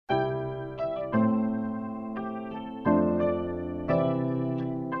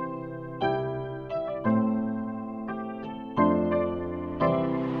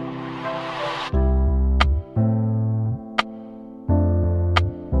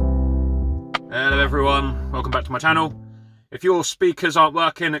Hello everyone, welcome back to my channel. If your speakers aren't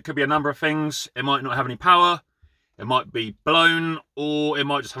working, it could be a number of things. It might not have any power, it might be blown, or it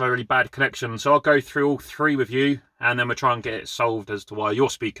might just have a really bad connection. So I'll go through all three with you and then we'll try and get it solved as to why your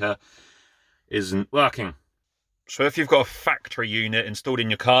speaker isn't working. So if you've got a factory unit installed in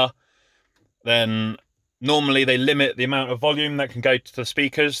your car, then normally they limit the amount of volume that can go to the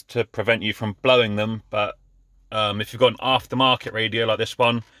speakers to prevent you from blowing them. But if you've got an aftermarket radio like this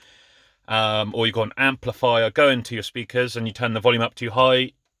one, or you've got an amplifier going to your speakers and you turn the volume up too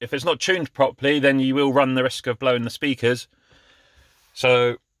high, if it's not tuned properly, then you will run the risk of blowing the speakers.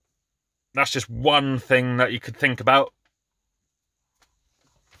 So that's just one thing that you could think about.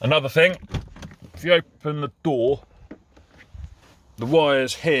 Another thing, if you open the door, the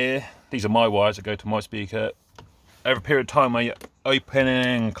wires here, these are my wires that go to my speaker. Over a period of time where you're opening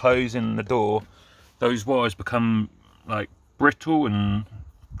and closing the door, those wires become like brittle and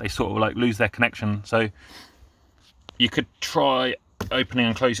they sort of like lose their connection. So you could try opening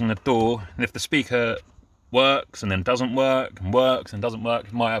and closing the door, and if the speaker works and then doesn't work and works and doesn't work,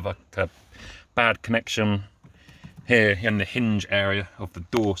 you might have a bad connection here in the hinge area of the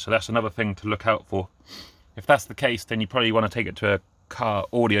door. So that's another thing to look out for. If that's the case, then you probably want to take it to a car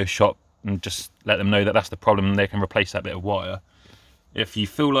audio shop and just let them know that that's the problem and they can replace that bit of wire. If you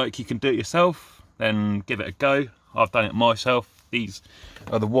feel like you can do it yourself, then give it a go. I've done it myself. These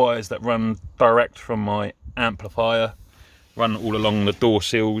are the wires that run direct from my amplifier, run all along the door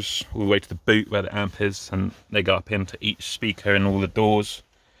sills, all the way to the boot where the amp is, and they go up into each speaker in all the doors.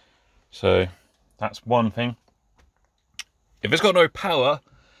 So that's one thing. If it's got no power,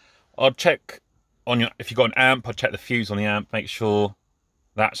 I'd check on your, if you've got an amp, I'd check the fuse on the amp, make sure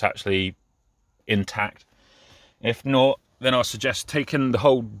that's actually intact. If not, then I suggest taking the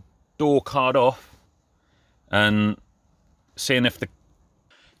whole door card off and seeing if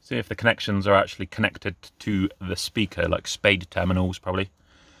the connections are actually connected to the speaker, like spade terminals probably.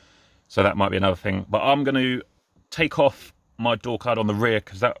 So that might be another thing. But I'm going to take off my door card on the rear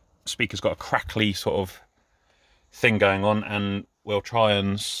because that speaker's got a crackly sort of thing going on, and we'll try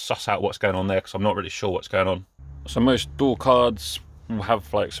and suss out what's going on there because I'm not really sure what's going on. So most door cards will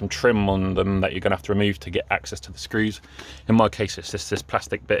have like some trim on them that you're going to have to remove to get access to the screws. In my case, it's just this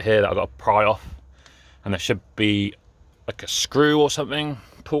plastic bit here that I've got to pry off, and there should be like a screw or something,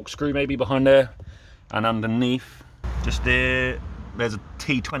 torque screw maybe behind there, and underneath just there's a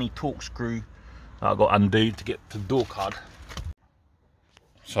T20 torque screw that I've got to undo to get to the door card.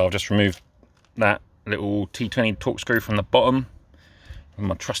 So I've just removed that little T20 torque screw from the bottom with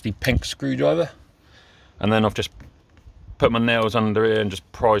my trusty pink screwdriver, and then I've just put my nails under here and just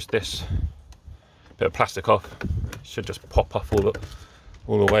prised this bit of plastic off. It should just pop off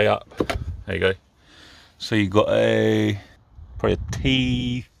all the way up. There you go. So you've got probably a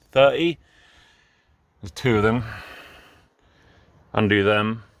T30. There's two of them. Undo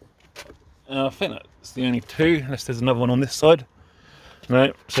them. I think that's the only two, unless there's another one on this side.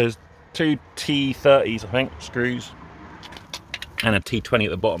 No, so there's two T30s, I think, screws, and a T20 at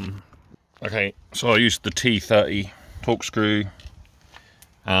the bottom. Okay, so I used the T30 torque screw,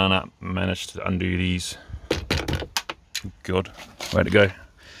 and I managed to undo these. God, where'd it go?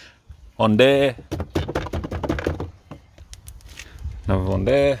 On there. Another one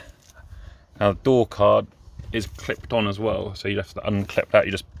there. Now the door card is clipped on as well, so you have to unclip that.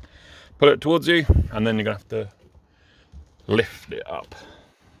 You just put it towards you, and then you're gonna have to lift it up.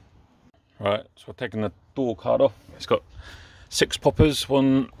 Right, so we're taking the door card off. It's got 6 poppers.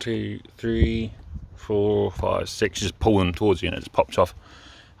 1, 2, 3, 4, 5, 6. You just pull them towards you and it just pops off.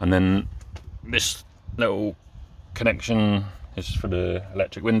 And then this little connection is for the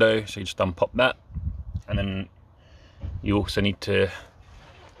electric window, so you just unpop that, and then you also need to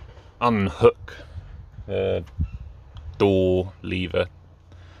unhook the door lever.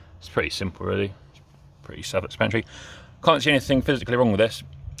 It's pretty simple really, it's pretty self-explanatory. Can't see anything physically wrong with this.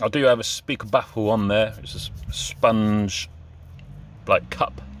 I do have a speaker baffle on there. It's a sponge like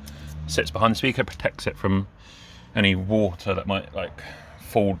cup, sits behind the speaker, protects it from any water that might like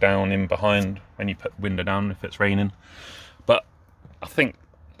fall down in behind when you put the window down if it's raining. But I think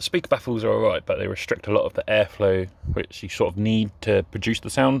speaker baffles are alright, but they restrict a lot of the airflow which you sort of need to produce the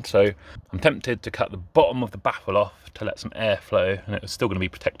sound. So I'm tempted to cut the bottom of the baffle off to let some airflow, and it's still going to be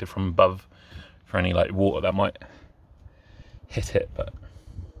protected from above for any like water that might hit it, but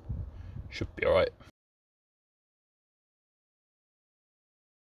should be alright.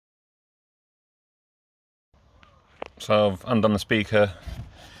 So I've undone the speaker.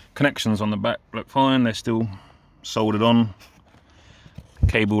 Connections on the back look fine, they're still soldered on.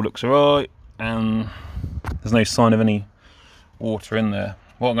 Cable looks alright, and there's no sign of any water in there.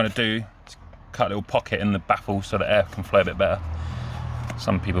 What I'm going to do is cut a little pocket in the baffle so the air can flow a bit better.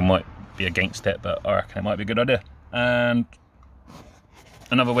 Some people might be against it, but I reckon it might be a good idea. And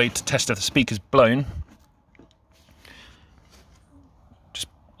another way to test if the speaker's blown, just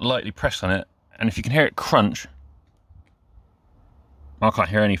lightly press on it, and if you can hear it crunch, I can't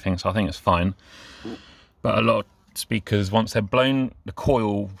hear anything, so I think it's fine. But a lot of speakers, once they're blown, the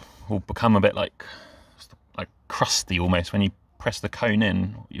coil will become a bit like crusty almost. When you press the cone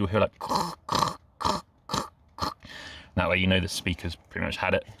in, you'll hear like that way you know the speaker's pretty much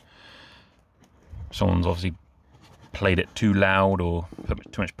had it. Someone's obviously played it too loud or put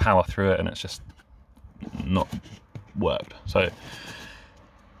too much power through it, and it's just not worked. So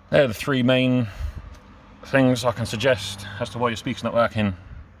they're the three main things I can suggest as to why your speaker's not working.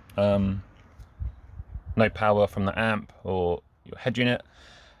 No power from the amp or your head unit.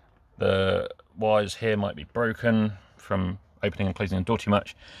 The wires here might be broken from opening and closing the door too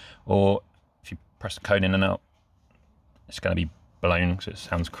much, or if you press the cone in and out, it's going to be blown because it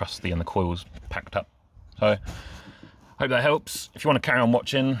sounds crusty and the coil's packed up. So hope that helps. If you want to carry on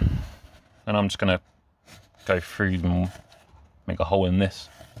watching, and I'm just going to go through and make a hole in this,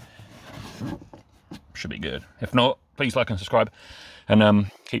 should be good. If not, please like and subscribe,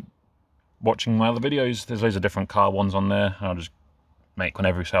 and keep watching my other videos. There's loads of different car ones on there. I'll just make one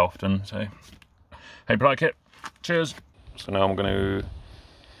every so often, so hope you like it. Cheers. So now I'm going to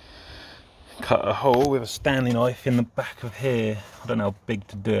cut a hole with a Stanley knife in the back of here. I don't know how big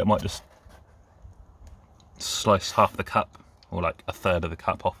to do it. I might just slice half the cup, or like a third of the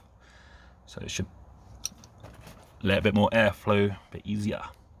cup off, so it should let a bit more airflow, a bit easier.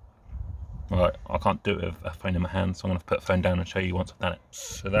 Right, I can't do it with a phone in my hand, so I'm going to put the phone down and show you once I've done it.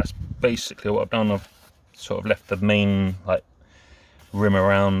 So that's basically what I've done. I've sort of left the main like rim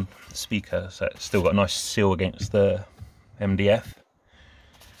around the speaker, so it's still got a nice seal against the MDF,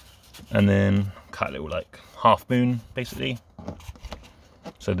 and then cut a little like half moon basically,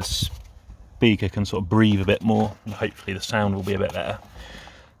 so the speaker can sort of breathe a bit more, and hopefully the sound will be a bit better.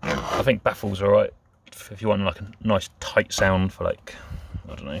 I think baffle's alright if you want like a nice tight sound for like,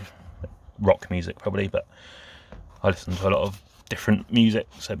 I don't know, rock music probably, but I listen to a lot of different music,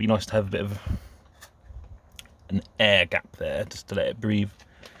 so it'd be nice to have a bit of an air gap there just to let it breathe.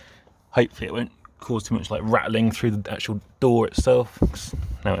 Hopefully it won't cause too much like rattling through the actual door itself, 'cause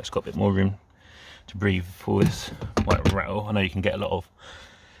now it's got a bit more room to breathe before this might rattle. I know you can get a lot of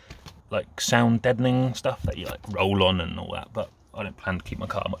like sound deadening stuff that you like roll on and all that, but I don't plan to keep my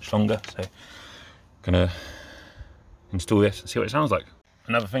car much longer, so I'm gonna install this and see what it sounds like.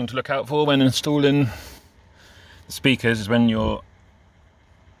 Another thing to look out for when installing the speakers is when you're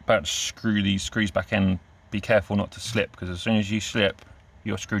about to screw these screws back in, be careful not to slip, because as soon as you slip,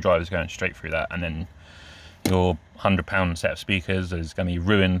 your screwdriver's going straight through that, and then your £100 set of speakers is going to be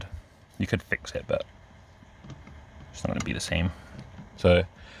ruined. You could fix it, but it's not going to be the same. So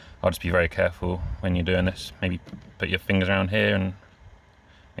I'll just be very careful when you're doing this. Maybe put your fingers around here and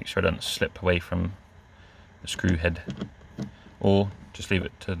make sure it doesn't slip away from the screw head, or just leave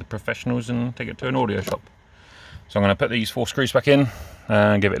it to the professionals and take it to an audio shop. So I'm going to put these 4 screws back in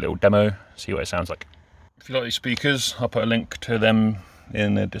and give it a little demo, see what it sounds like. If you like these speakers, I'll put a link to them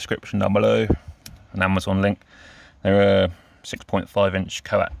in the description down below, an Amazon link. They're a 6.5 inch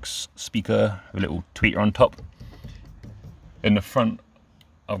coax speaker with a little tweeter on top. In the front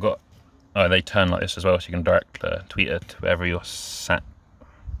I've got, oh, they turn like this as well, so you can direct the tweeter to wherever you're sat.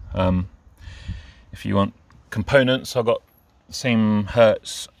 If you want components, I've got the same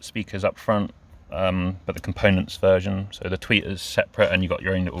Hertz speakers up front, but the components version, so the tweeter's separate and you've got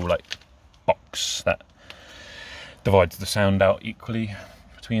your own little like box that divides the sound out equally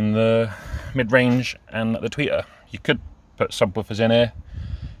between the mid-range and the tweeter. You could put subwoofers in here.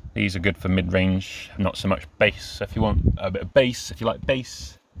 These are good for mid-range, not so much bass. So if you want a bit of bass, if you like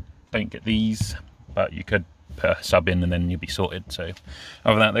bass, don't get these, but you could put a sub in and then you'll be sorted. So other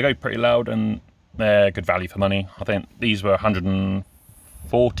than that, they go pretty loud and they're good value for money. I think these were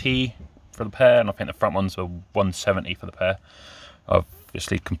 140 for the pair, and I think the front ones were 170 for the pair.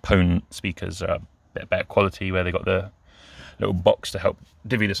 Obviously component speakers are a bit better quality, where they got the little box to help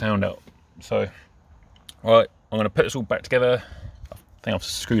divvy the sound out. So alright, I'm going to put this all back together. I think I've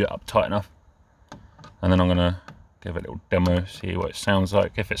screwed it up tight enough, and then I'm going to give it a little demo, see what it sounds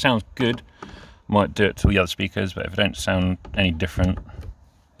like. If it sounds good, I might do it to the other speakers, but if it don't sound any different,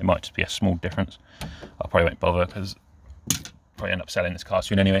 it might just be a small difference. I probably won't bother, because I'll probably end up selling this car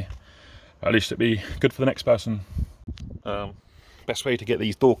soon anyway. But at least it'd be good for the next person. Best way to get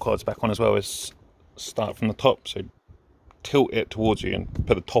these door cards back on as well is start from the top, so tilt it towards you and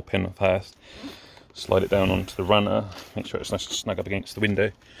put the top in first, slide it down onto the runner, make sure it's nice and snug up against the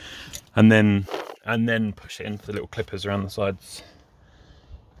window, and then push it into the little clippers around the sides.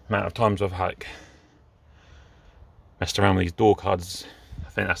 Amount of times I've like messed around with these door cards, I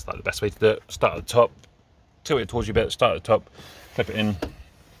think that's like the best way to do it. Start at the top, tilt it towards you a bit, start at the top, clip it in,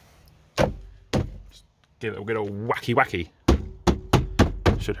 just give it a good old wacky.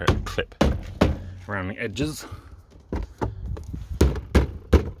 Should hurt a clip around the edges.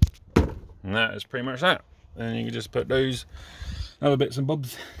 And that is pretty much that. Then you can just put those other bits and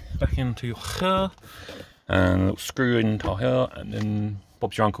bobs back into here, and a little screw into here, and then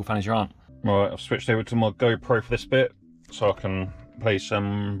Bob's your uncle, Fanny's your aunt. Right, I've switched over to my GoPro for this bit, so I can play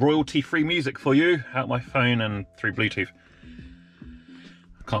some royalty-free music for you out my phone and through Bluetooth.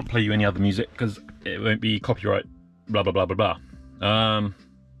 I can't play you any other music because it won't be copyright, blah blah blah blah blah.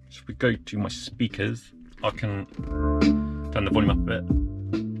 So if we go to my speakers, I can turn the volume up a bit.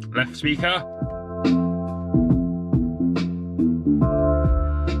 Left speaker.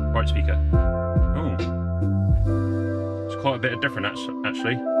 Right speaker. Oh, it's quite a bit of different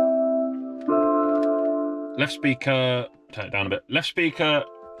actually. Left speaker, turn it down a bit. Left speaker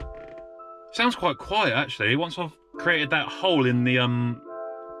sounds quite quiet actually. Once I've created that hole in the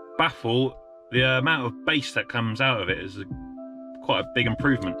baffle, the amount of bass that comes out of it is quite a big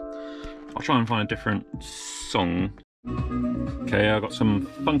improvement. I'll try and find a different song. Okay, I've got some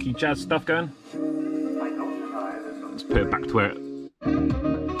funky jazz stuff going. Let's put it back to where it...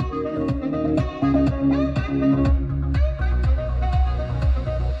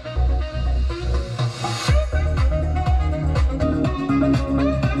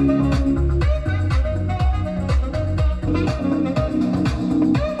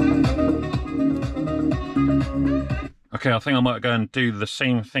 Okay, I think I might go and do the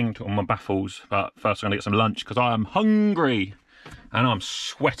same thing to all my baffles, but first I'm gonna get some lunch because I am hungry and I'm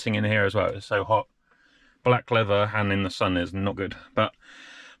sweating in here as well. It's so hot. Black leather and in the sun is not good. But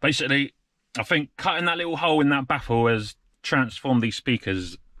basically, I think cutting that little hole in that baffle has transformed these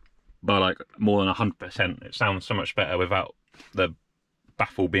speakers by like more than 100%. It sounds so much better without the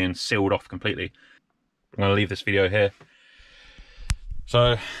baffle being sealed off completely. I'm gonna leave this video here.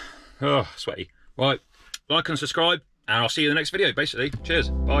 So, oh, sweaty. Right, like and subscribe. And I'll see you in the next video, basically. Cheers.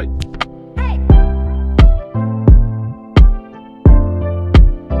 Bye.